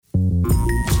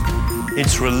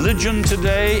It's religion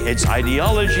today, it's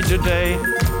ideology today,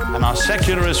 and our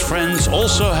secularist friends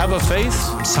also have a faith.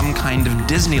 Some kind of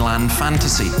Disneyland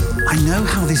fantasy. I know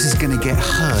how this is going to get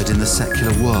heard in the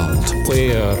secular world.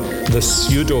 Where the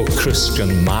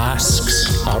pseudo-Christian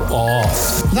masks are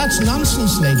off. That's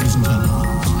nonsense, ladies and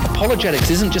gentlemen. Apologetics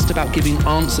isn't just about giving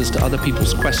answers to other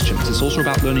people's questions. It's also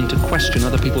about learning to question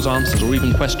other people's answers, or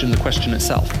even question the question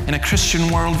itself. In a Christian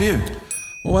worldview.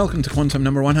 Well, welcome to Quantum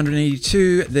number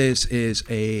 182. This is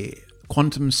a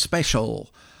Quantum special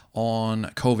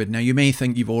on COVID. Now, you may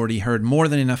think you've already heard more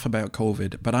than enough about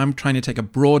COVID, but I'm trying to take a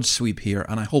broad sweep here,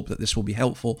 and I hope that this will be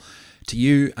helpful to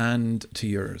you and to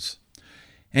yours.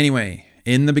 Anyway,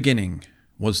 in the beginning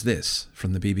was this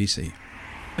from the BBC.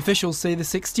 Officials say the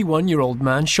 61-year-old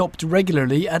man shopped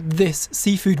regularly at this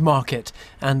seafood market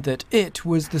and that it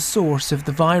was the source of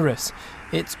the virus.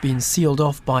 It's been sealed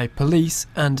off by police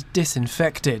and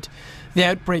disinfected. The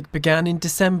outbreak began in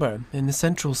December in the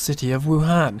central city of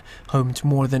Wuhan, home to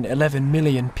more than 11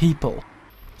 million people.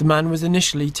 The man was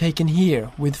initially taken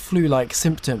here with flu-like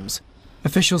symptoms.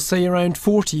 Officials say around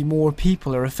 40 more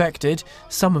people are affected,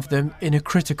 some of them in a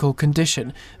critical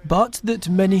condition, but that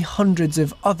many hundreds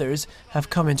of others have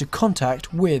come into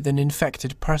contact with an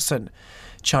infected person.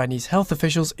 Chinese health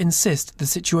officials insist the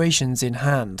situation's in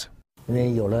hand.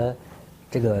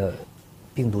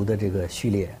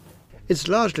 It's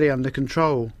largely under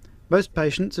control. Most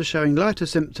patients are showing lighter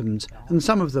symptoms, and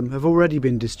some of them have already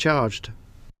been discharged.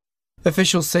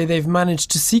 Officials say they've managed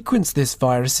to sequence this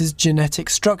virus's genetic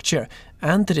structure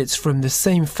and that it's from the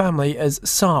same family as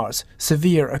SARS,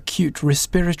 severe acute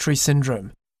respiratory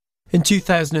syndrome. In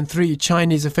 2003,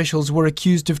 Chinese officials were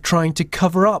accused of trying to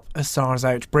cover up a SARS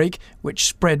outbreak, which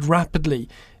spread rapidly,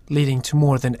 leading to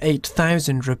more than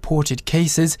 8,000 reported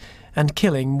cases and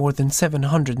killing more than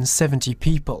 770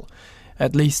 people.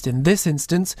 At least in this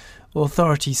instance,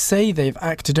 authorities say they've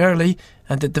acted early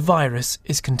and that the virus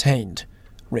is contained.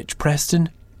 Rich Preston,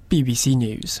 BBC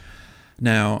News.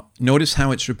 Now, notice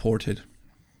how it's reported.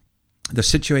 The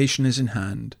situation is in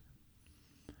hand.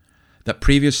 That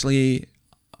previously,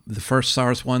 the first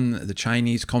SARS one, the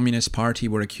Chinese Communist Party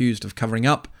were accused of covering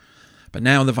up, but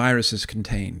now the virus is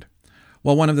contained.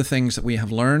 Well, one of the things that we have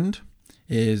learned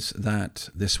is that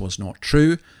this was not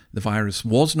true. The virus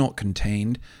was not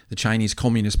contained. The Chinese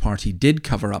Communist Party did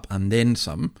cover up and then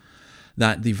some.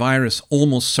 That the virus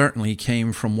almost certainly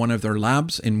came from one of their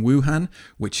labs in Wuhan,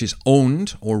 which is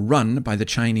owned or run by the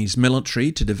Chinese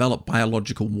military to develop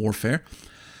biological warfare.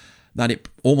 That it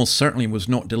almost certainly was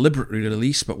not deliberately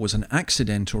released, but was an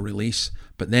accidental release.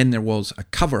 But then there was a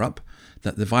cover-up,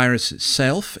 that the virus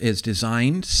itself is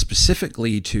designed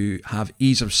specifically to have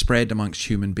ease of spread amongst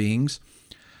human beings.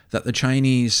 That the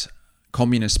Chinese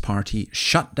Communist Party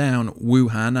shut down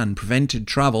Wuhan and prevented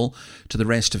travel to the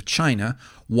rest of China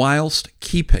whilst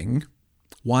keeping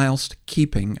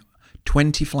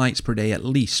 20 flights per day at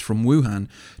least from Wuhan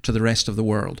to the rest of the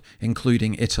world,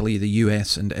 including Italy, the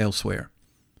US and elsewhere.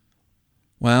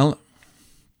 Well,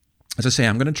 as I say,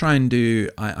 I'm going to try and do,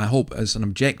 I hope, as an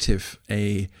objective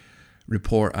a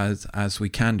report as we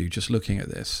can do, just looking at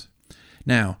this.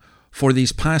 Now, for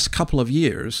these past couple of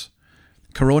years,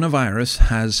 coronavirus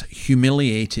has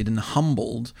humiliated and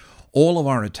humbled all of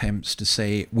our attempts to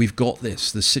say, we've got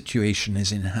this, the situation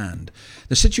is in hand.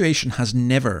 The situation has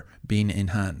never been in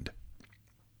hand.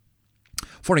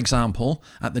 For example,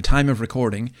 at the time of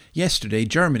recording, yesterday,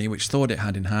 Germany, which thought it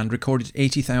had in hand, recorded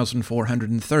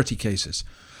 80,430 cases.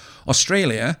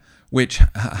 Australia, which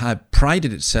had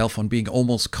prided itself on being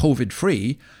almost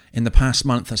COVID-free, in the past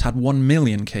month has had 1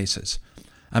 million cases.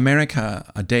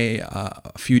 America,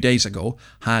 a few days ago,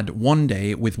 had one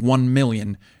day with 1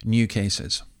 million new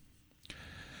cases.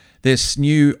 This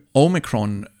new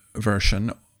Omicron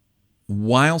version,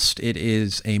 whilst it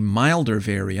is a milder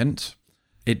variant,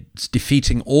 it's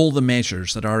defeating all the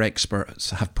measures that our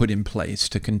experts have put in place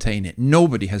to contain it.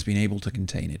 Nobody has been able to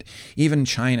contain it. Even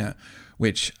China,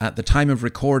 which at the time of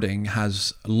recording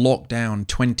has locked down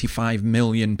 25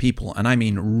 million people, and I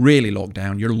mean really locked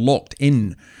down, you're locked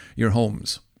in your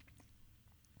homes.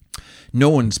 No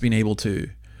one's been able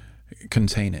to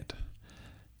contain it.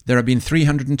 There have been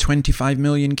 325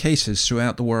 million cases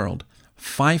throughout the world,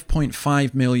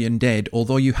 5.5 million dead,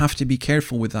 although you have to be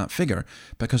careful with that figure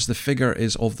because the figure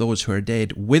is of those who are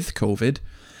dead with COVID,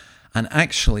 and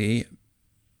actually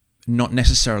not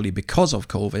necessarily because of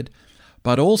COVID,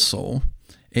 but also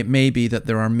it may be that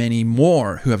there are many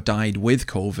more who have died with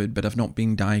COVID but have not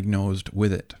been diagnosed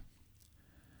with it.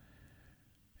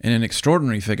 In an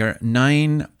extraordinary figure,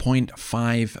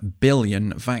 9.5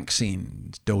 billion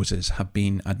vaccine doses have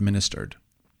been administered.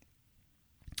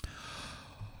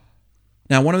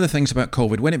 Now, one of the things about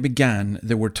COVID, when it began,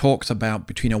 there were talks about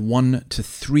between a 1 to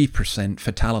 3%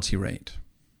 fatality rate.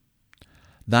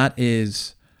 That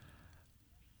is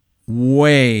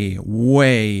way,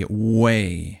 way,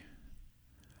 way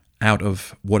out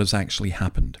of what has actually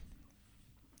happened.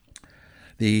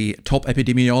 The top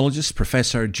epidemiologist,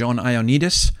 Professor John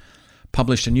Ioannidis,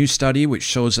 published a new study which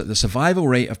shows that the survival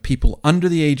rate of people under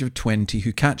the age of 20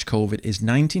 who catch COVID is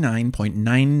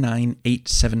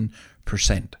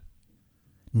 99.9987%.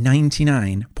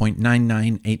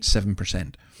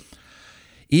 99.9987%.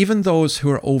 Even those who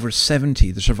are over 70,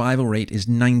 the survival rate is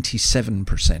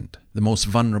 97%, the most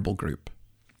vulnerable group.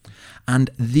 And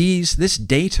this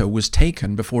data was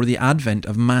taken before the advent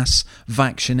of mass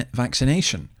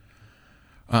vaccination,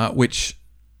 which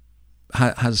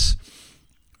has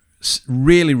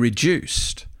really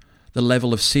reduced the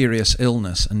level of serious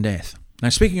illness and death. Now,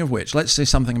 speaking of which, let's say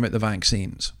something about the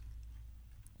vaccines.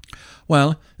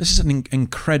 Well, this is an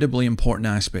incredibly important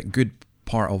aspect, good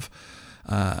part of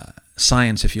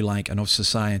science, if you like, and of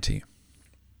society.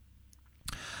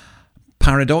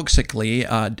 Paradoxically,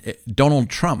 Donald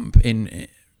Trump, in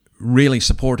really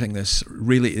supporting this,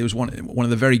 really, it was one of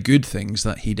the very good things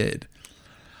that he did.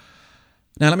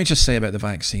 Now, let me just say about the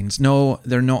vaccines. No,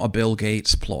 they're not a Bill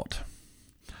Gates plot.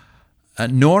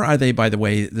 Nor are they, by the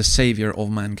way, the savior of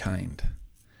mankind.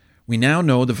 We now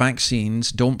know the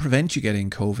vaccines don't prevent you getting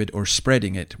COVID or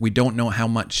spreading it. We don't know how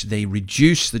much they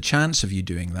reduce the chance of you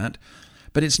doing that,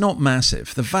 but it's not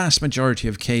massive. The vast majority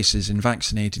of cases in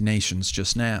vaccinated nations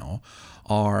just now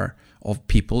are of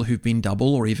people who've been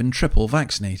double or even triple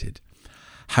vaccinated.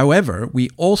 However, we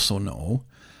also know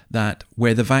that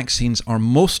where the vaccines are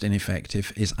most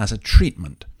ineffective is as a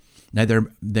treatment. Now,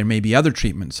 there may be other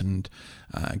treatments, and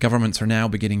governments are now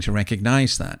beginning to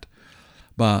recognize that.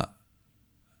 But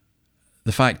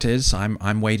the fact is,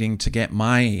 I'm waiting to get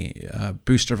my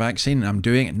booster vaccine, and I'm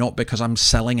doing it not because I'm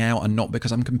selling out and not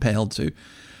because I'm compelled to,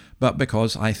 but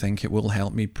because I think it will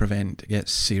help me get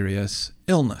serious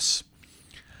illness.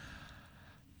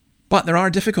 But there are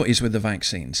difficulties with the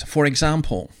vaccines. For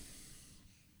example,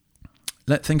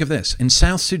 let's think of this. In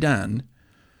South Sudan,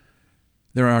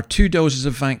 there are 2 doses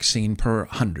of vaccine per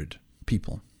 100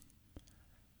 people.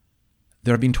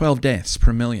 There have been 12 deaths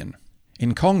per million.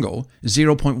 In Congo,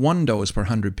 0.1 dose per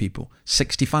 100 people,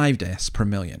 65 deaths per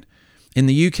million. In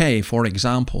the UK, for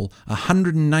example,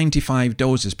 195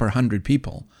 doses per 100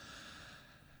 people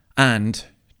and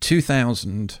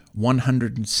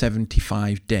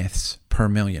 2,175 deaths per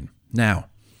million. Now,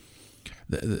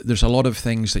 there's a lot of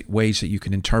ways that you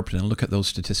can interpret and look at those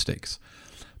statistics,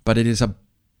 but it is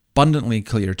abundantly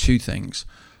clear 2 things.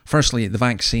 Firstly, the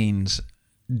vaccines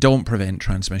don't prevent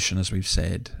transmission, as we've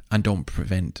said, and don't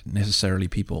prevent necessarily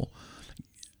people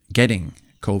getting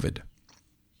COVID.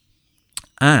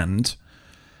 And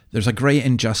there's a great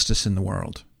injustice in the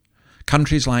world.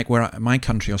 Countries like my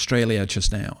country, Australia,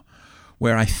 just now,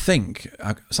 where I think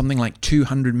something like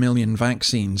 200 million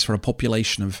vaccines for a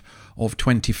population of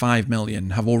 25 million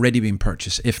have already been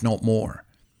purchased, if not more.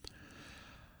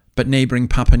 But neighbouring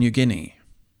Papua New Guinea,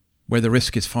 where the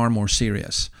risk is far more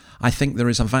serious, I think there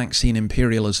is a vaccine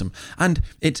imperialism. And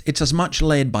it's as much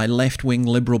led by left-wing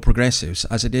liberal progressives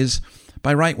as it is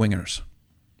by right-wingers.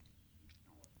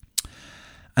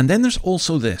 And then there's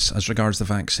also this as regards the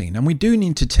vaccine. And we do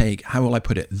need to take, how will I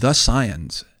put it, the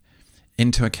science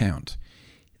into account.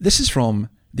 This is from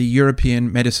the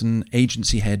European Medicine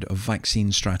Agency head of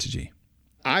vaccine strategy.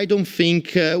 I don't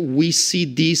think we see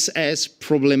this as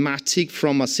problematic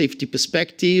from a safety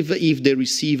perspective if they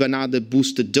receive another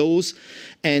booster dose.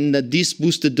 And this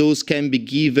booster dose can be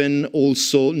given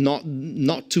also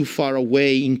not too far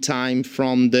away in time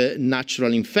from the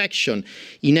natural infection.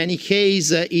 In any case,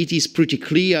 it is pretty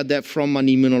clear that from an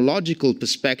immunological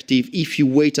perspective, if you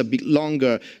wait a bit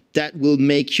longer, that will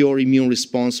make your immune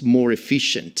response more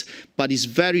efficient. But it's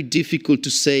very difficult to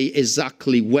say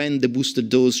exactly when the booster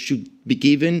dose should be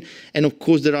given. And of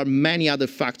course, there are many other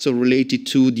factors related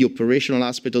to the operational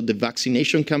aspect of the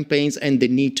vaccination campaigns and the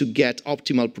need to get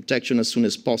optimal protection as soon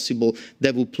as possible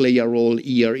that will play a role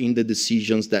here in the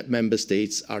decisions that member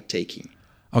states are taking.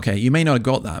 Okay, you may not have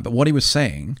got that, but what he was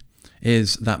saying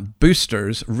is that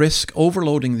boosters risk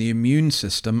overloading the immune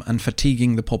system and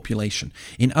fatiguing the population.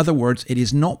 In other words, it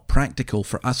is not practical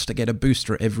for us to get a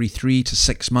booster every 3 to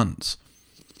 6 months.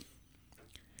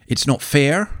 It's not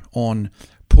fair on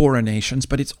poorer nations,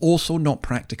 but it's also not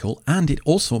practical, and it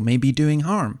also may be doing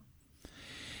harm.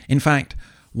 In fact,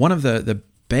 one of the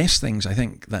best things I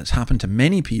think that's happened to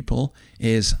many people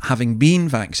is having been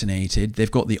vaccinated, they've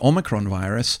got the Omicron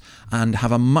virus and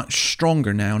have a much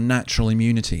stronger now natural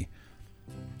immunity.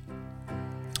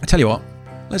 I tell you what,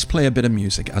 Let's play a bit of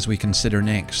music as we consider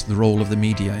next the role of the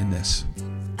media in this.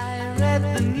 I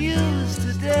read the news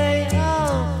today,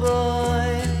 oh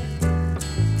boy,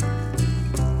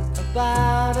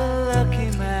 about a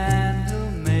lucky man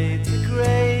who made the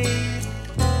grade.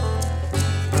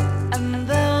 And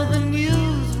though the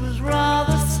news was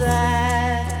rather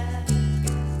sad,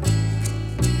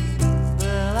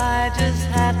 well, I just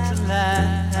had to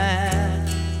laugh.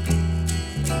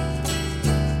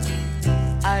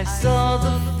 I saw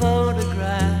the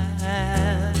photograph.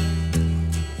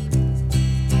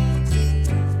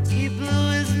 He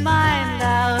blew his mind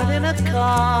out in a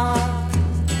car.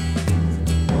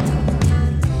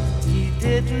 He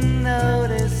didn't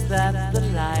notice that the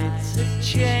lights had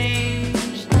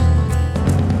changed.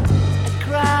 A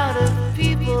crowd of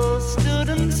people stood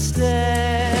and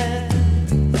stared.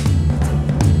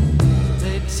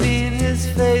 They'd seen his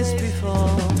face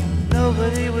before.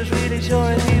 Nobody was really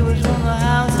sure if he was from the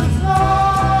House of Lords.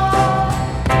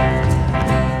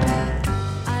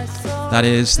 That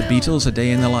is the Beatles, A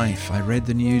Day in the Life. I read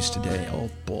the news today. Oh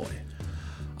boy.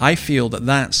 I feel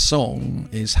that song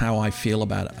is how I feel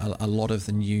about a lot of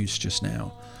the news just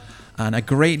now. And a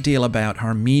great deal about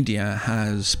our media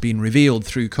has been revealed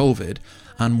through COVID.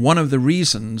 And one of the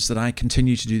reasons that I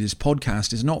continue to do this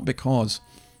podcast is not because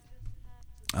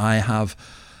I have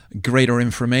greater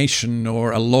information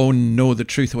or alone know the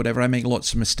truth or whatever. I make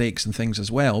lots of mistakes and things as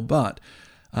well, but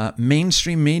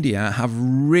mainstream media have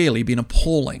really been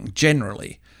appalling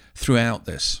generally throughout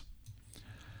this.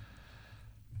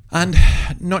 And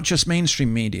not just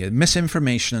mainstream media,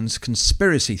 misinformation and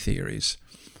conspiracy theories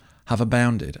have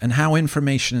abounded, and how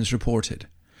information is reported.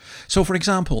 So for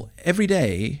example, every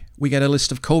day we get a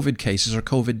list of COVID cases or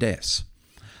COVID deaths.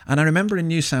 And I remember in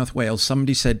New South Wales,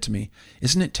 somebody said to me,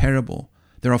 "Isn't it terrible?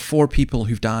 There are 4 people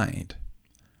who've died."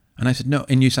 And I said, "No,"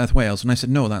 in New South Wales. And I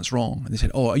said, "No, that's wrong." And they said,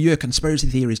 "Oh, are you a conspiracy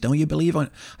theorist? Don't you believe on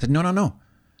it?" I said, No.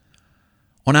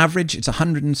 On average, it's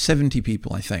 170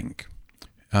 people, I think.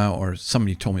 Or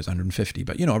somebody told me it's 150,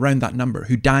 but around that number,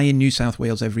 who die in New South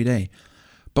Wales every day.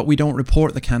 But we don't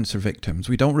report the cancer victims.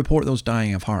 We don't report those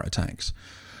dying of heart attacks.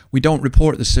 We don't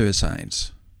report the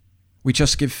suicides. We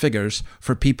just give figures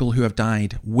for people who have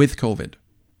died with COVID.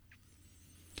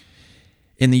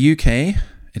 In the UK,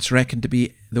 it's reckoned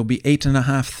there'll be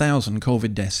 8,500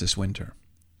 COVID deaths this winter.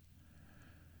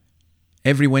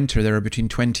 Every winter there are between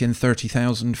 20 and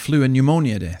 30,000 flu and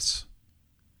pneumonia deaths.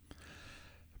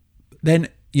 Then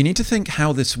you need to think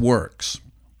how this works.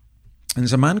 And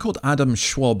there's a man called Adam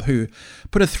Schwab who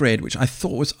put a thread which I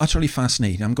thought was utterly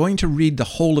fascinating. I'm going to read the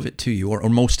whole of it to you, or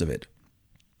most of it,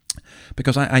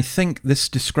 because I think this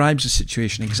describes the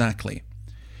situation exactly.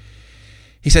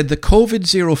 He said the COVID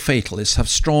zero fatalists have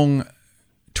strong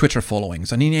Twitter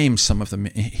followings, and he names some of them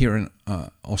here in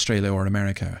Australia or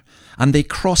America, and they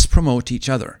cross-promote each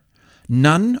other.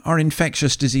 None are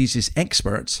infectious diseases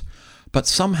experts, but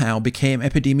somehow became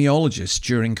epidemiologists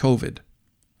during COVID.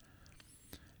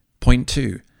 Point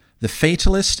 2. The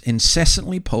fatalists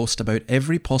incessantly post about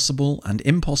every possible and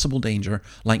impossible danger,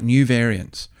 like new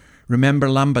variants. Remember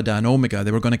Lambda and Omega,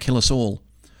 they were going to kill us all.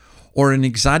 Or an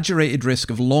exaggerated risk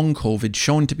of long COVID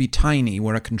shown to be tiny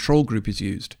where a control group is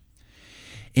used.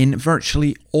 In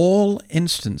virtually all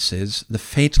instances, the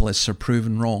fatalists are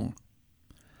proven wrong.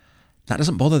 That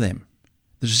doesn't bother them.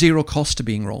 There's zero cost to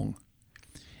being wrong.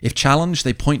 If challenged,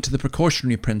 they point to the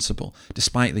precautionary principle,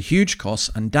 despite the huge costs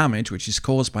and damage which is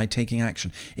caused by taking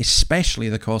action, especially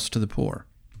the cost to the poor.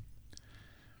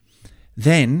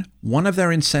 Then, one of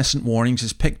their incessant warnings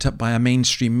is picked up by a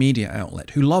mainstream media outlet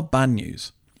who love bad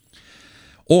news.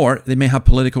 Or they may have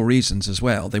political reasons as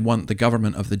well. They want the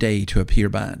government of the day to appear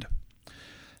bad.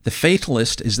 The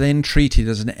fatalist is then treated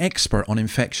as an expert on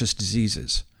infectious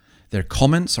diseases. Their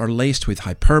comments are laced with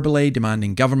hyperbole,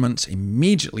 demanding governments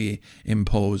immediately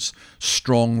impose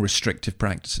strong restrictive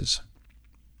practices.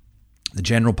 The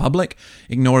general public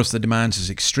ignores the demands as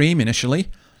extreme initially.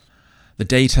 The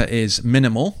data is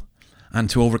minimal,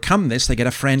 and to overcome this, they get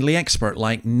a friendly expert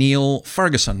like Neil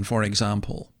Ferguson, for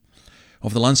example,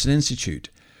 of the London Institute,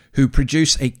 who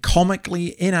produce a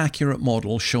comically inaccurate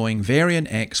model showing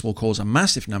variant X will cause a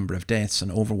massive number of deaths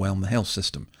and overwhelm the health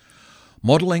system.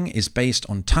 Modelling is based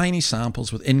on tiny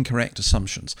samples with incorrect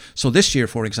assumptions. So this year,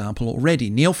 for example, already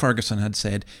Neil Ferguson had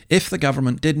said if the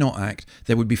government did not act,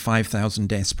 there would be 5,000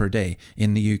 deaths per day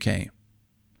in the UK.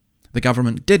 The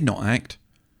government did not act,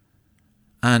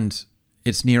 and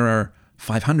it's nearer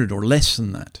 500 or less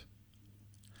than that.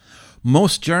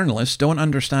 Most journalists don't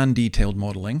understand detailed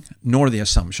modelling, nor the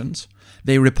assumptions.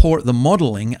 They report the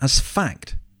modelling as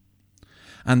fact.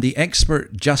 And the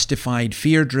expert justified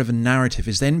fear-driven narrative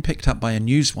is then picked up by a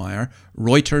newswire,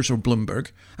 Reuters or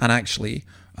Bloomberg, and actually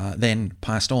then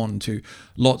passed on to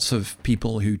lots of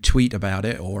people who tweet about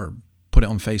it or put it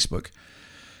on Facebook.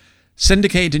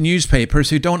 Syndicated newspapers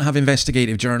who don't have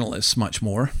investigative journalists much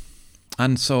more.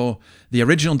 And so the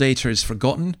original data is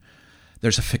forgotten.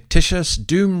 There's a fictitious,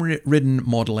 doom-ridden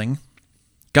modelling.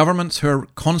 Governments who are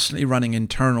constantly running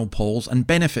internal polls and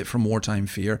benefit from wartime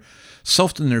fear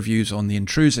soften their views on the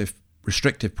intrusive,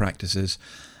 restrictive practices.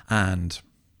 And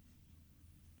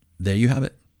there you have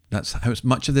it. That's how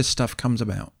much of this stuff comes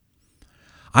about.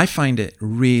 I find it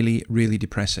really, really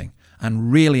depressing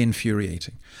and really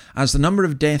infuriating. As the number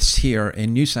of deaths here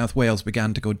in New South Wales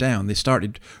began to go down, they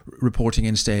started reporting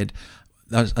instead,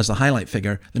 as the highlight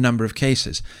figure, the number of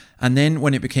cases. And then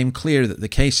when it became clear that the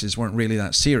cases weren't really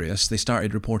that serious, they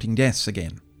started reporting deaths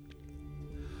again.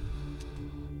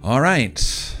 All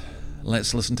right,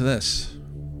 let's listen to this.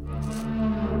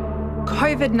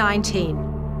 COVID-19.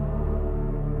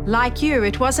 Like you,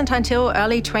 it wasn't until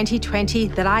early 2020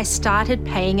 that I started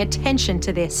paying attention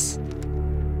to this.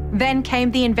 Then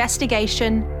came the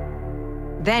investigation,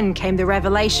 then came the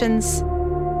revelations,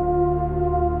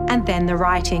 and then the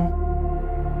writing.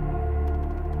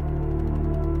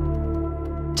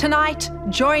 Tonight,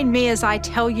 join me as I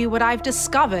tell you what I've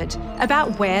discovered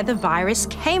about where the virus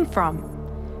came from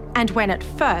and when it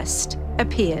first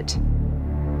appeared.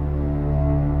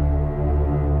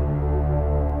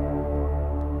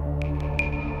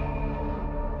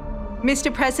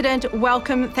 Mr. President,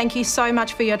 welcome. Thank you so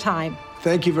much for your time.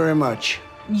 Thank you very much.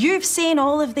 You've seen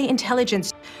all of the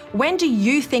intelligence. When do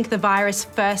you think the virus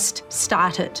first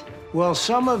started? Well,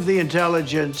 some of the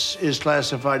intelligence is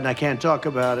classified and I can't talk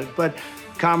about it, but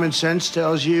common sense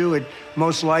tells you it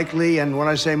most likely, and when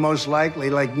I say most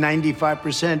likely, like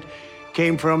 95%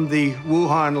 came from the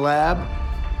Wuhan lab.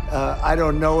 I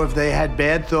don't know if they had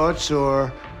bad thoughts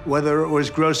or whether it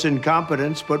was gross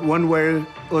incompetence, but one way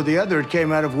or the other, it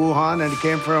came out of Wuhan and it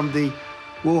came from the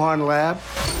Wuhan lab.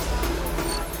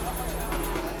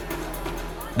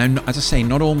 Now, as I say,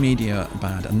 not all media are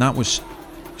bad, and that was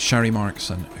Sharri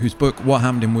Markson, whose book, What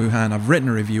Happened in Wuhan, I've written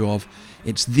a review of.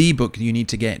 It's the book you need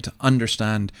to get to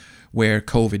understand where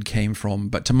COVID came from.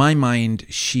 But to my mind,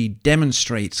 she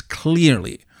demonstrates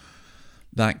clearly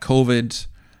that COVID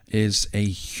is a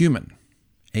human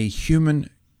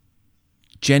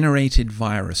generated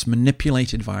virus,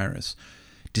 manipulated virus,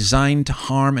 designed to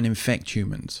harm and infect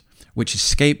humans, which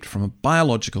escaped from a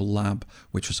biological lab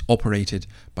which was operated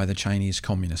by the Chinese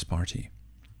Communist Party.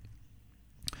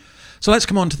 So let's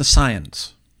come on to the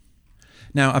science.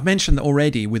 Now, I've mentioned that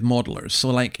already with modelers. So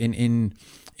like in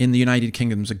the United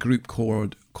Kingdom, there's a group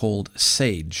called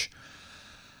SAGE.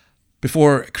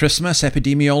 Before Christmas,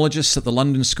 epidemiologists at the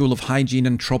London School of Hygiene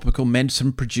and Tropical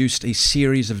Medicine produced a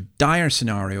series of dire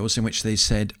scenarios in which they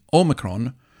said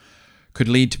Omicron could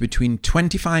lead to between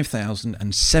 25,000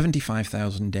 and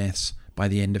 75,000 deaths by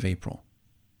the end of April.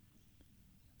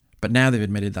 But now they've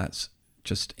admitted that's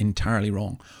just entirely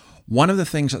wrong. One of the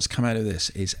things that's come out of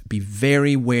this is be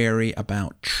very wary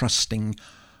about trusting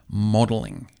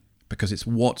modelling, because it's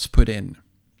what's put in.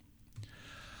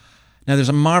 Now, there's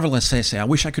a marvellous essay. I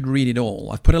wish I could read it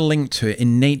all. I've put a link to it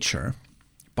in Nature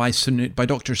by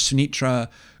Dr. Sunitra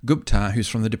Gupta, who's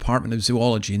from the Department of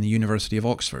Zoology in the University of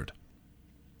Oxford.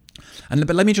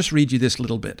 But let me just read you this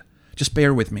little bit. Just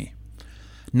bear with me.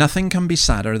 Nothing can be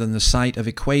sadder than the sight of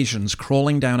equations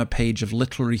crawling down a page of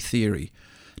literary theory.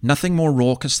 Nothing more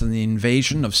raucous than the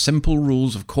invasion of simple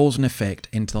rules of cause and effect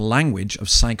into the language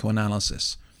of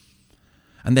psychoanalysis.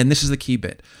 And then this is the key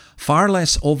bit. Far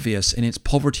less obvious in its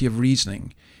poverty of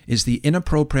reasoning is the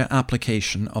inappropriate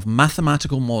application of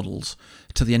mathematical models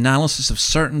to the analysis of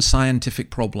certain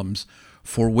scientific problems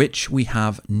for which we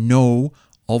have no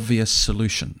obvious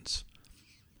solutions.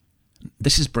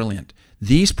 This is brilliant.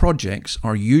 These projects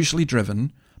are usually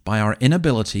driven by our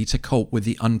inability to cope with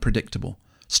the unpredictable.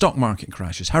 Stock market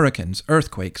crashes, hurricanes,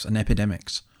 earthquakes, and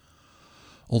epidemics.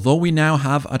 Although we now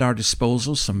have at our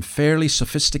disposal some fairly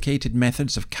sophisticated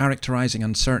methods of characterizing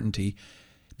uncertainty,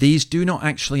 these do not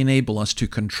actually enable us to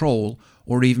control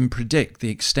or even predict the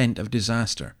extent of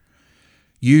disaster.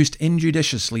 Used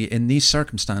injudiciously in these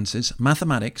circumstances,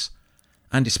 mathematics,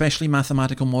 and especially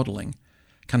mathematical modelling,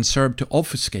 can serve to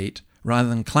obfuscate rather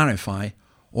than clarify,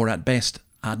 or at best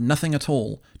add nothing at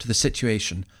all to the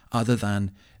situation other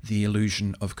than the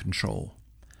illusion of control.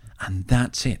 And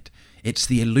that's it. It's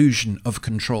the illusion of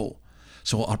control.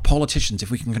 So our politicians,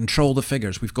 if we can control the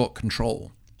figures, we've got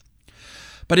control.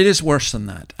 But it is worse than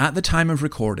that. At the time of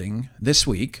recording this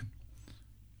week,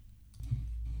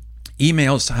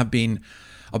 emails have been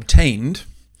obtained,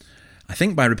 I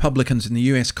think by Republicans in the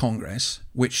US Congress,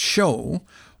 which show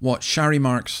what Sharri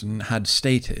Markson had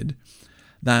stated,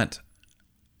 that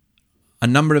a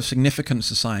number of significant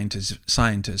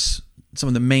scientists, some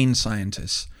of the main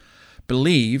scientists,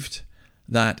 believed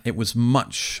that it was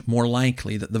much more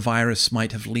likely that the virus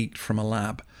might have leaked from a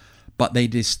lab. But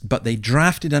they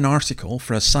drafted an article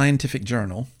for a scientific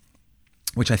journal,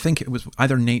 which I think it was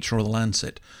either Nature or The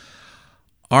Lancet,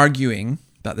 arguing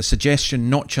that the suggestion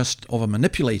not just of a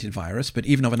manipulated virus, but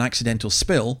even of an accidental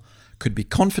spill, could be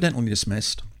confidently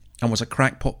dismissed and was a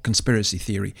crackpot conspiracy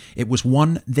theory. It was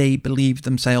one they believed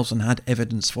themselves and had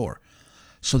evidence for.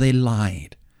 So they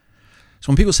lied.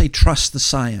 So when people say trust the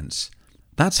science,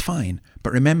 that's fine.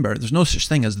 But remember, there's no such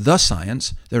thing as the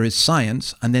science. There is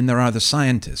science, and then there are the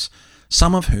scientists,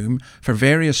 some of whom, for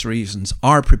various reasons,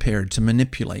 are prepared to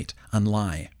manipulate and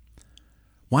lie.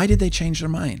 Why did they change their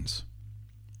minds?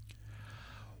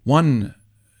 One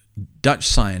Dutch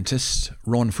scientist,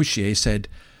 Ron Fouchier, said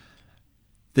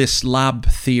this lab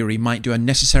theory might do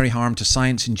unnecessary harm to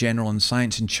science in general and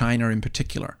science in China in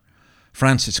particular.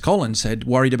 Francis Collins said,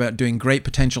 worried about doing great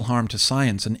potential harm to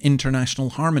science and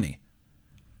international harmony.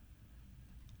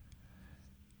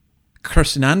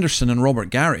 Kirsten Anderson and Robert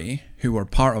Gary, who were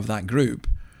part of that group,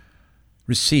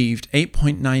 received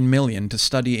 $8.9 million to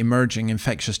study emerging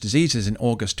infectious diseases in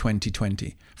August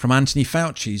 2020 from Anthony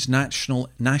Fauci's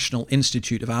National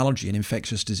Institute of Allergy and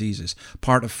Infectious Diseases,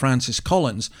 part of Francis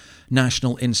Collins'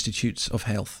 National Institutes of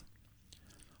Health.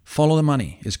 Follow the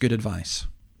money is good advice.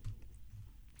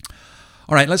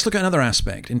 All right, let's look at another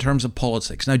aspect in terms of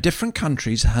politics. Now, different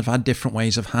countries have had different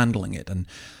ways of handling it, and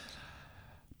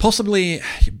possibly,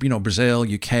 Brazil,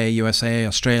 UK, USA,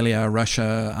 Australia,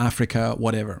 Russia, Africa,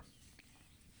 whatever.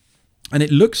 And it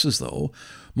looks as though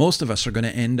most of us are going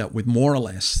to end up with more or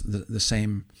less the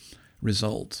same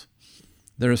result.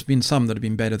 There has been some that have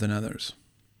been better than others.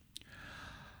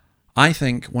 I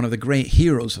think one of the great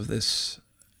heroes of this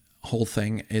whole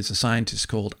thing is a scientist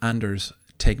called Anders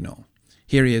Tegnell.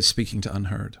 Here he is speaking to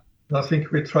Unheard. I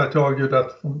think we try to argue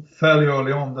that from fairly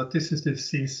early on that this is the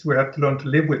disease we have to learn to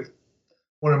live with.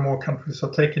 More and more countries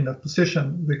are taking that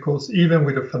position because even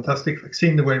with a fantastic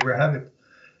vaccine the way we have it,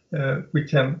 we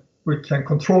can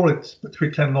control it, but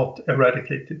we cannot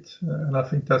eradicate it. And I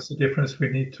think that's the difference we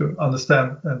need to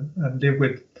understand and live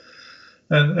with.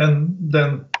 And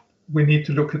then we need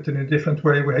to look at it in a different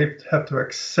way. We have to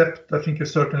accept, I think, a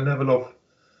certain level of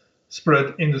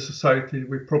spread in the society.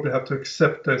 We probably have to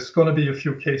accept there's going to be a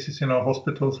few cases in our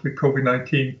hospitals with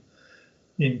COVID-19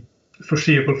 in the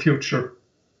foreseeable future.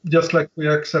 Just like we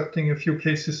are accepting a few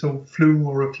cases of flu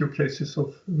or a few cases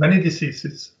of many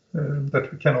diseases that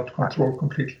we cannot control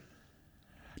completely.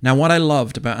 Now, what I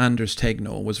loved about Anders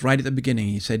Tegnell was right at the beginning,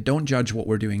 he said, don't judge what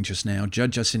we're doing just now,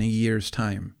 judge us in a year's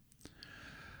time.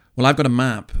 Well, I've got a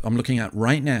map I'm looking at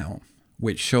right now,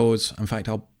 which shows, in fact,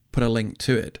 I'll put a link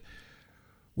to it,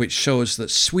 which shows that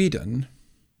Sweden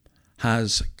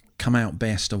has come out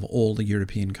best of all the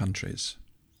European countries,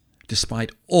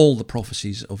 despite all the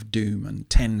prophecies of doom and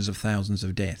tens of thousands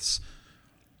of deaths.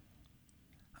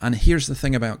 And here's the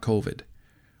thing about COVID.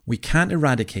 We can't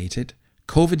eradicate it.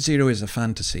 COVID-0 is a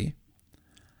fantasy.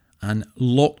 And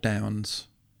lockdowns,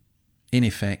 in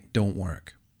effect, don't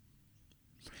work.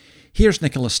 Here's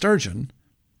Nicola Sturgeon,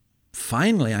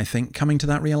 finally, I think, coming to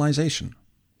that realization.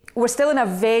 We're still in a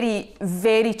very,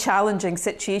 very challenging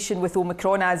situation with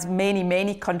Omicron, as many,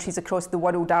 many countries across the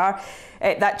world are.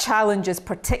 That challenge is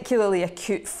particularly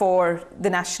acute for the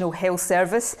National Health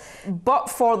Service. But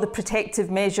for the protective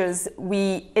measures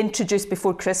we introduced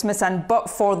before Christmas and but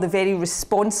for the very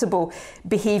responsible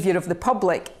behaviour of the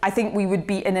public, I think we would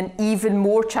be in an even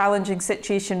more challenging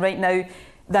situation right now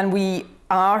than we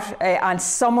are, and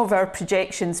some of our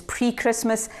projections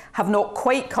pre-Christmas have not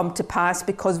quite come to pass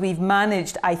because we've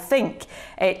managed, I think,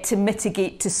 to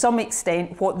mitigate to some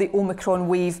extent what the Omicron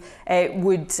wave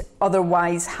would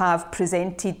otherwise have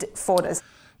presented for us.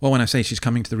 Well, when I say she's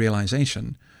coming to the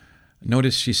realisation,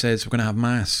 notice she says we're going to have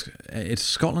masks.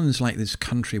 Scotland is like this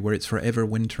country where it's forever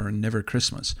winter and never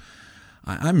Christmas.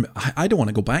 I don't want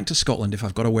to go back to Scotland if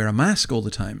I've got to wear a mask all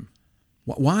the time.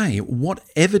 Why? What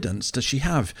evidence does she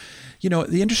have? You know,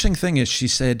 the interesting thing is she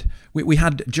said, we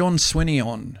had John Swinney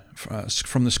on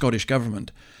from the Scottish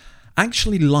government,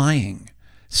 actually lying,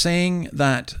 saying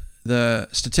that the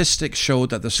statistics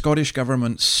showed that the Scottish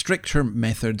government's stricter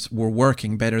methods were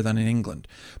working better than in England.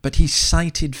 But he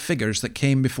cited figures that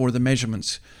came before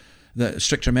the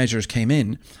stricter measures came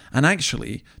in, and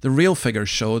actually the real figures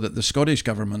show that the Scottish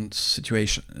government's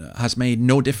situation has made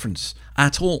no difference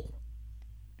at all.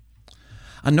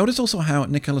 And notice also how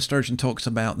Nicola Sturgeon talks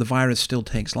about the virus still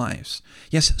takes lives.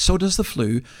 Yes, so does the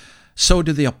flu. So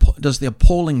does the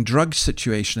appalling drug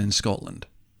situation in Scotland.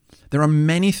 There are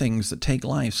many things that take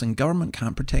lives, and government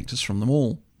can't protect us from them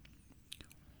all.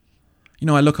 You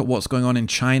know, I look at what's going on in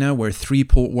China, where 3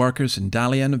 port workers in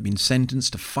Dalian have been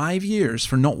sentenced to 5 years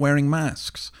for not wearing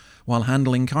masks while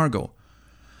handling cargo.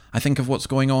 I think of what's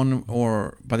going on,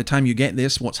 or by the time you get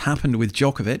this, what's happened with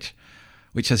Djokovic,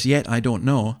 which as yet I don't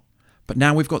know. But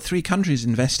now we've got 3 countries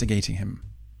investigating him.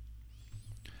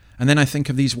 And then I think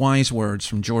of these wise words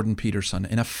from Jordan Peterson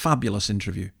in a fabulous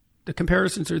interview. The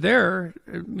comparisons are there.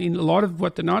 I mean, a lot of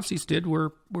what the Nazis did were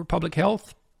public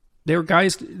health. They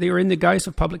were in the guise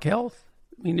of public health.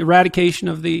 I mean, eradication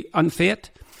of the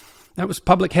unfit, that was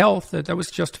public health. That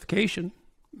was justification.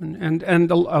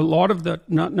 And a lot of the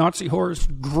Nazi horrors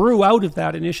grew out of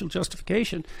that initial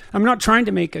justification. I'm not trying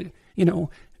to make a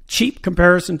cheap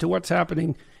comparison to what's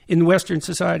happening in Western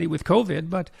society with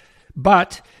COVID, but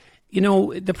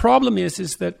the problem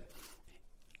is that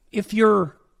if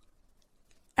you're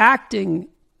acting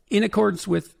in accordance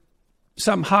with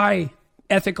some high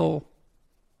ethical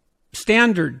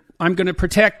standard, I'm going to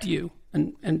protect you,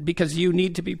 and because you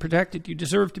need to be protected, you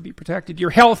deserve to be protected. Your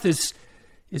health is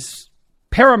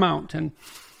paramount, and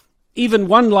even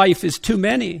one life is too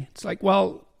many. It's like,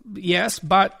 well, yes,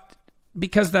 but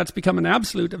because that's become an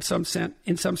absolute in some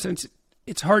sense,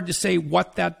 it's hard to say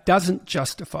what that doesn't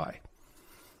justify.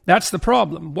 That's the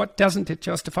problem. What doesn't it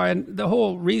justify? And the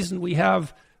whole reason we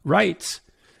have rights,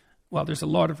 well, there's a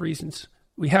lot of reasons.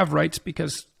 We have rights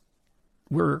because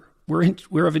we're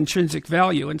of intrinsic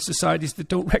value, and societies that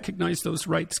don't recognize those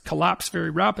rights collapse very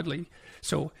rapidly.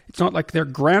 So it's not like they're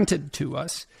granted to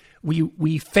us.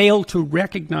 We fail to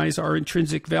recognize our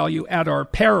intrinsic value at our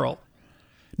peril.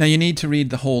 Now, you need to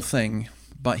read the whole thing,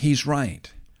 but he's right.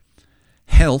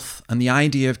 Health and the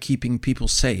idea of keeping people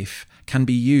safe can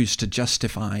be used to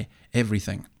justify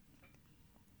everything.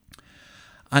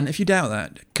 And if you doubt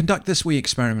that, conduct this wee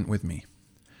experiment with me.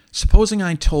 Supposing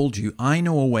I told you I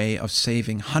know a way of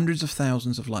saving hundreds of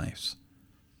thousands of lives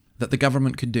that the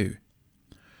government could do.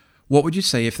 What would you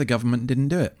say if the government didn't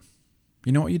do it?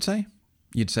 You know what you'd say?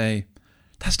 You'd say,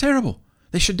 that's terrible.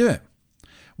 They should do it.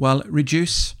 Well,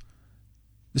 reduce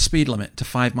the speed limit to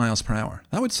 5 miles per hour.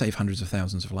 That would save hundreds of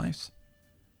thousands of lives.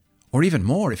 Or even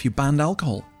more if you banned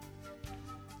alcohol.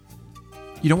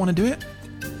 You don't want to do it?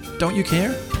 Don't you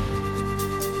care?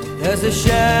 There's a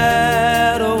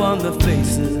shadow on the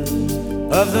faces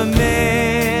of the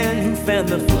men who fan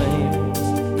the flames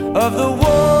of the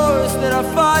wars that are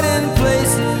fought in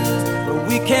places where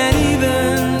we can't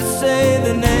even say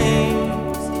the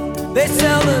names. They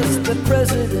sell us the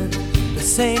president the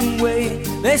same way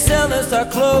they sell us our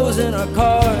clothes and our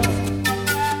cars.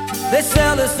 They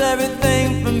sell us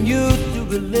everything from youth to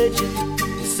religion,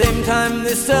 the same time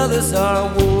they sell us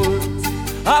our wars.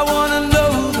 I wanna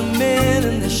know who the men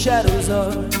in the shadows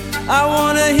are. I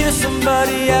wanna hear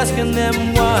somebody asking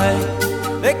them why.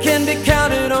 They can be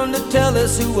counted on to tell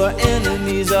us who our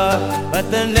enemies are, but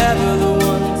they're never the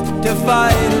ones to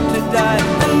fight or to die.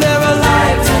 And there are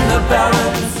lives in the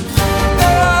balance.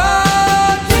 There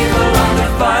are people under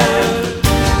fire.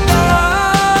 There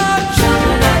are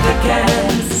children at the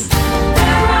cannons.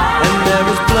 And there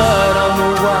is blood on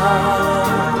the wire.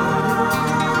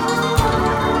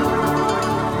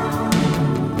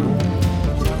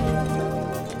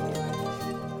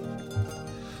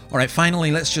 All right,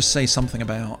 finally, let's just say something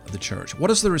about the church. What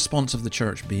has the response of the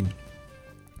church been?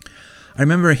 I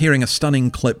remember hearing a stunning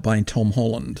clip by Tom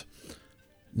Holland,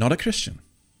 not a Christian,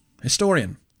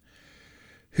 historian,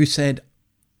 who said,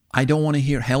 I don't want to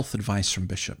hear health advice from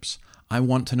bishops. I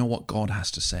want to know what God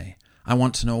has to say. I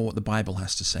want to know what the Bible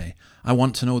has to say. I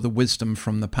want to know the wisdom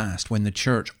from the past when the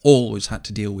church always had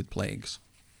to deal with plagues.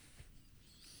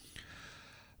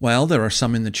 Well, there are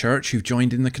some in the church who've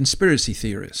joined in the conspiracy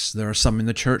theorists. There are some in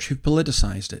the church who've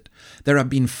politicized it. There have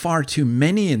been far too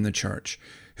many in the church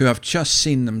who have just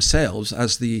seen themselves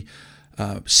as the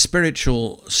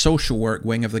spiritual social work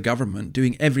wing of the government,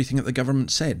 doing everything that the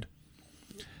government said.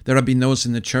 There have been those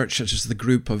in the church, such as the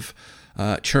group of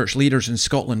church leaders in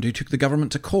Scotland who took the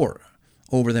government to court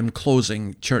over them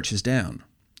closing churches down.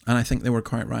 And I think they were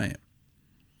quite right.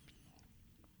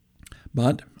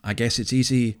 But I guess it's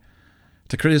easy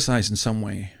to criticize in some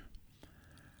way.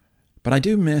 But I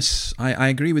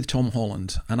agree with Tom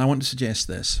Holland, and I want to suggest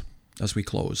this as we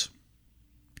close.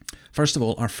 First of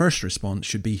all, our first response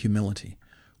should be humility.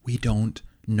 We don't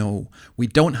know. We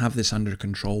don't have this under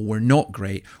control. We're not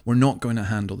great. We're not going to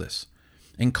handle this.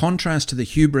 In contrast to the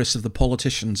hubris of the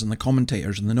politicians and the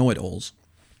commentators and the know-it-alls,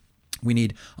 we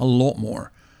need a lot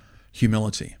more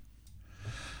humility.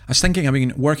 I was thinking, I've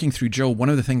been working through Job. One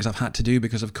of the things I've had to do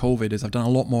because of COVID is I've done a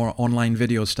lot more online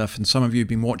video stuff, and some of you have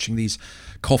been watching these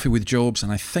Coffee with Jobs,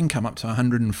 and I think I'm up to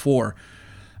 104.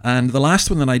 And the last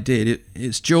one that I did,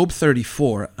 it's Job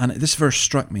 34, and this verse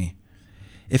struck me.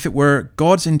 If it were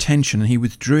God's intention and he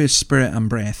withdrew his spirit and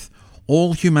breath,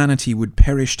 all humanity would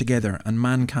perish together and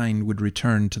mankind would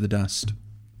return to the dust.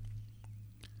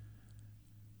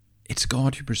 It's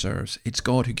God who preserves. It's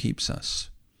God who keeps us.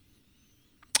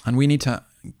 And we need to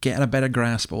get a better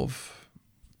grasp of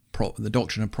the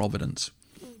doctrine of providence.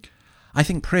 I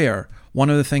think prayer, one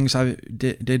of the things I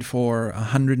did for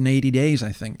 180 days,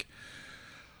 I think,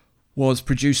 was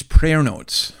produce prayer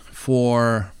notes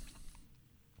for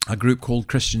a group called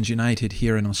Christians United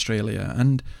here in Australia.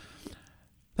 And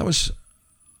that was,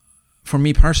 for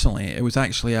me personally, it was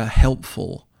actually a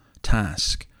helpful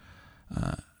task,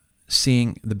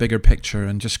 seeing the bigger picture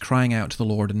and just crying out to the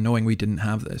Lord and knowing we didn't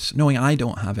have this, knowing I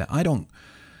don't have it. I don't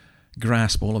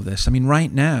grasp all of this. I mean,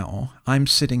 right now, I'm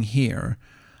sitting here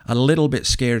a little bit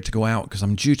scared to go out because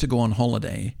I'm due to go on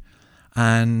holiday,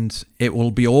 and it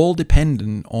will be all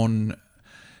dependent on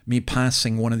me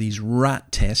passing one of these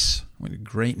rat tests, with a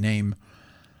great name.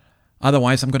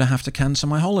 Otherwise, I'm going to have to cancel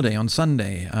my holiday on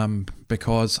Sunday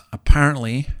because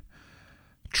apparently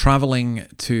traveling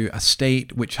to a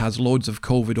state which has loads of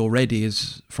COVID already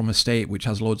is from a state which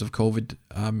has loads of COVID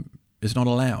is not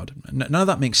allowed. None of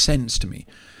that makes sense to me.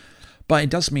 But it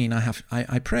does mean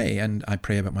I pray, and I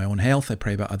pray about my own health. I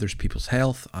pray about other people's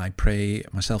health. I pray,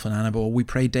 myself and Annabelle, we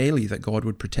pray daily that God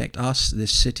would protect us,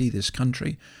 this city, this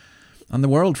country, and the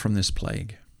world from this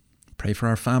plague. Pray for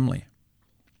our family.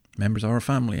 Members of our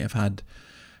family have had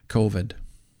COVID.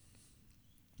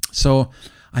 So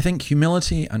I think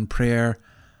humility and prayer,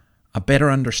 a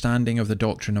better understanding of the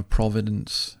doctrine of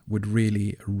providence would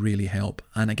really, really help.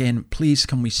 And again, please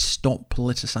can we stop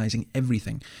politicizing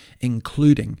everything,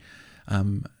 including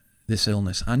this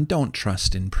illness, and don't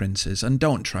trust in princes and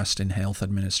don't trust in health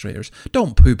administrators.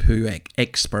 Don't poo-poo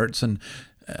experts and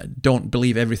don't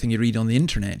believe everything you read on the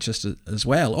internet just as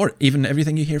well, or even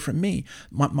everything you hear from me.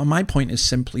 My point is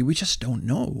simply we just don't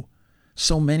know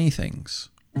so many things.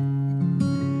 And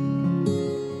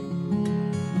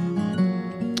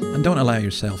don't allow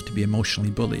yourself to be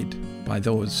emotionally bullied by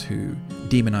those who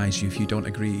demonize you if you don't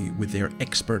agree with their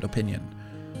expert opinion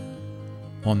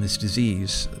on this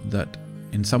disease that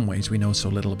in some ways we know so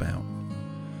little about.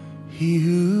 He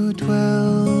who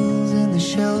dwells in the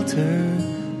shelter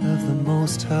of the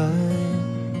Most High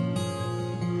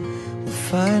will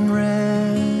find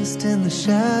rest in the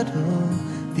shadow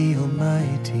of the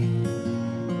Almighty.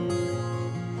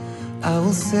 I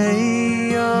will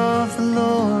say of the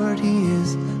Lord, He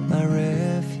is my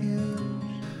refuge.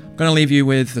 I'm going to leave you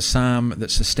with the psalm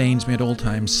that sustains me at all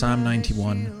times, Psalm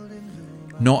 91.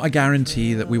 Not a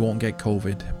guarantee that we won't get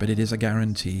COVID, but it is a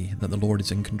guarantee that the Lord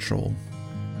is in control.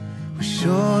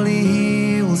 Surely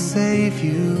He will save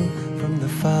you from the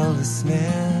foulest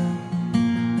snare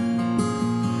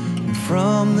and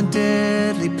from the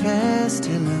deadly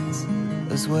pestilence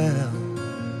as well.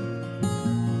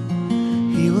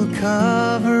 He will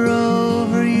cover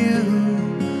over you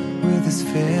with His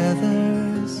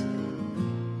feathers.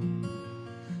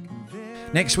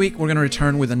 Next week, we're going to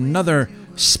return with another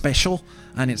special,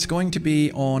 and it's going to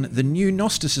be on the new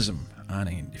Gnosticism.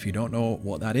 And if you don't know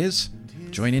what that is,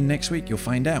 join in next week. You'll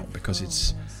find out, because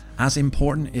it's as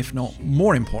important, if not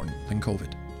more important, than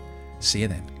COVID. See you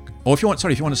then. Oh, if you want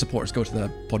to support us, go to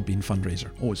the Podbean fundraiser.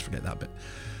 Always forget that bit.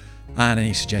 And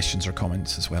any suggestions or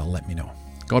comments as well, let me know.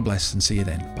 God bless, and see you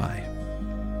then. Bye.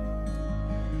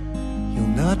 You'll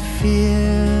not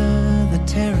fear the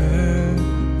terror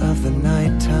of the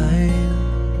nighttime,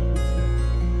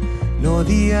 nor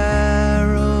the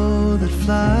arrow that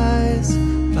flies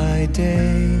by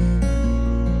day,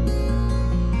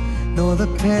 nor the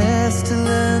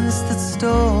pestilence that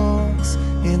stalks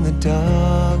in the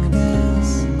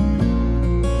darkness,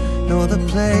 nor the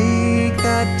plague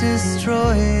that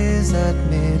destroys at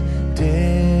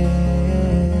midday.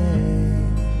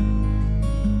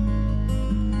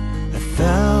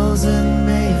 1,000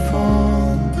 may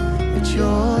fall at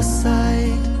your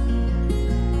side,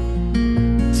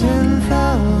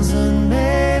 10,000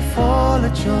 may fall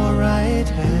at your right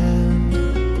hand,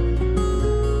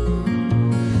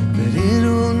 but it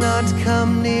will not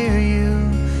come near you.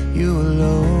 You will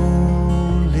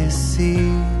only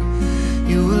see,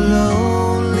 you will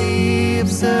only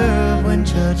observe when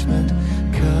judgment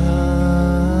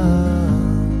comes.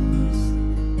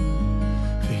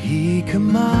 For He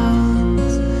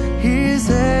commands His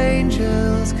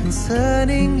angels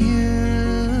concerning you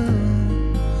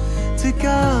to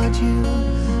guard you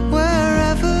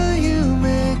wherever you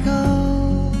may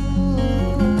go,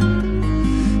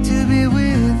 to be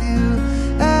with you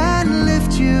and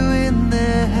lift you in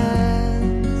their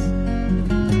hands,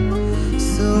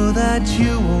 so that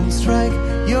you won't strike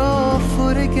your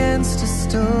foot against a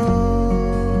stone.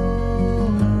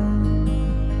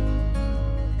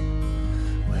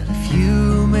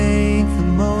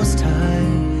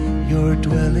 your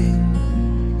dwelling.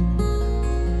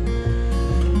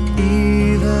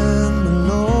 Even the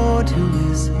Lord who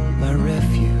is my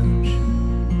refuge.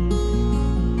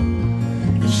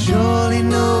 And surely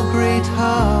no great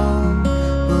harm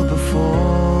will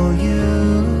befall you.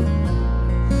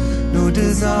 No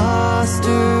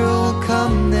disaster will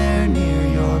come there near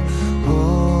your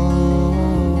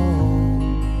home.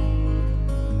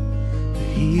 For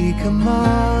he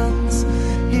commands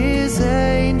his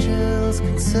angels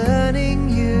concerning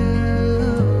you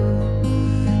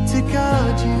to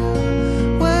guard you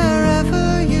wherever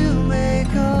you may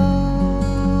go,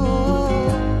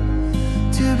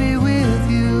 to be with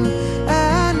you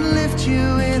and lift you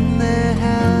in their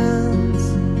hands,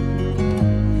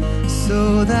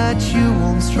 so that you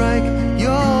won't strike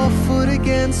your foot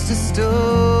against a stone.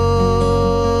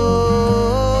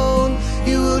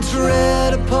 You will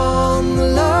tread upon the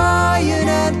lion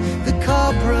and the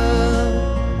cobra,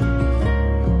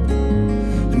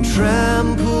 and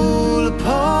trample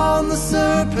upon the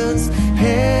serpent's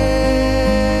head.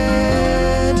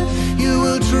 You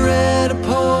will tread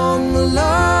upon the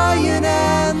lion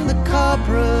and the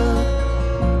cobra,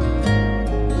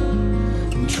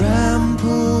 and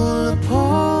trample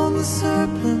upon the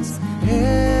serpent's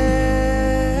head.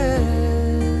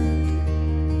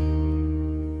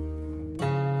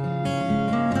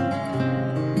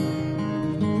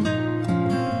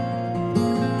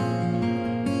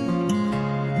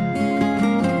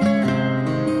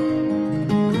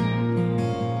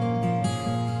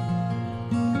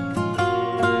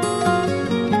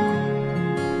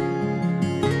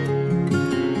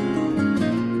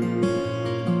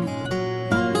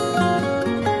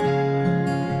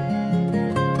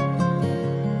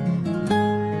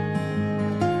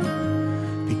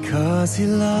 Because he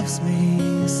loves me,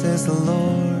 says the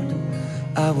Lord,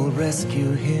 I will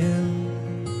rescue him.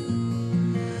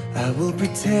 I will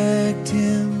protect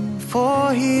him,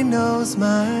 for he knows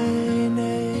my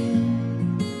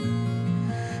name.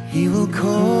 He will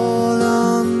call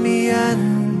on me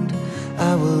and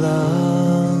I will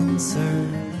answer.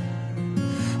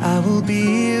 I will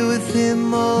be with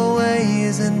him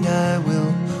always, and I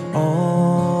will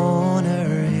honor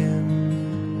him.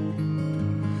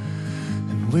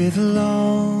 With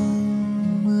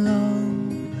long, long,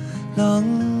 long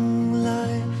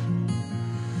life,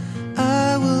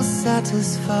 I will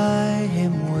satisfy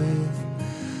him with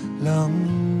long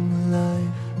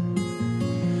life.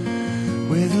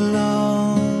 With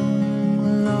long,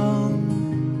 long,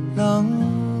 long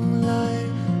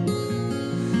life,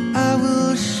 I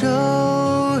will show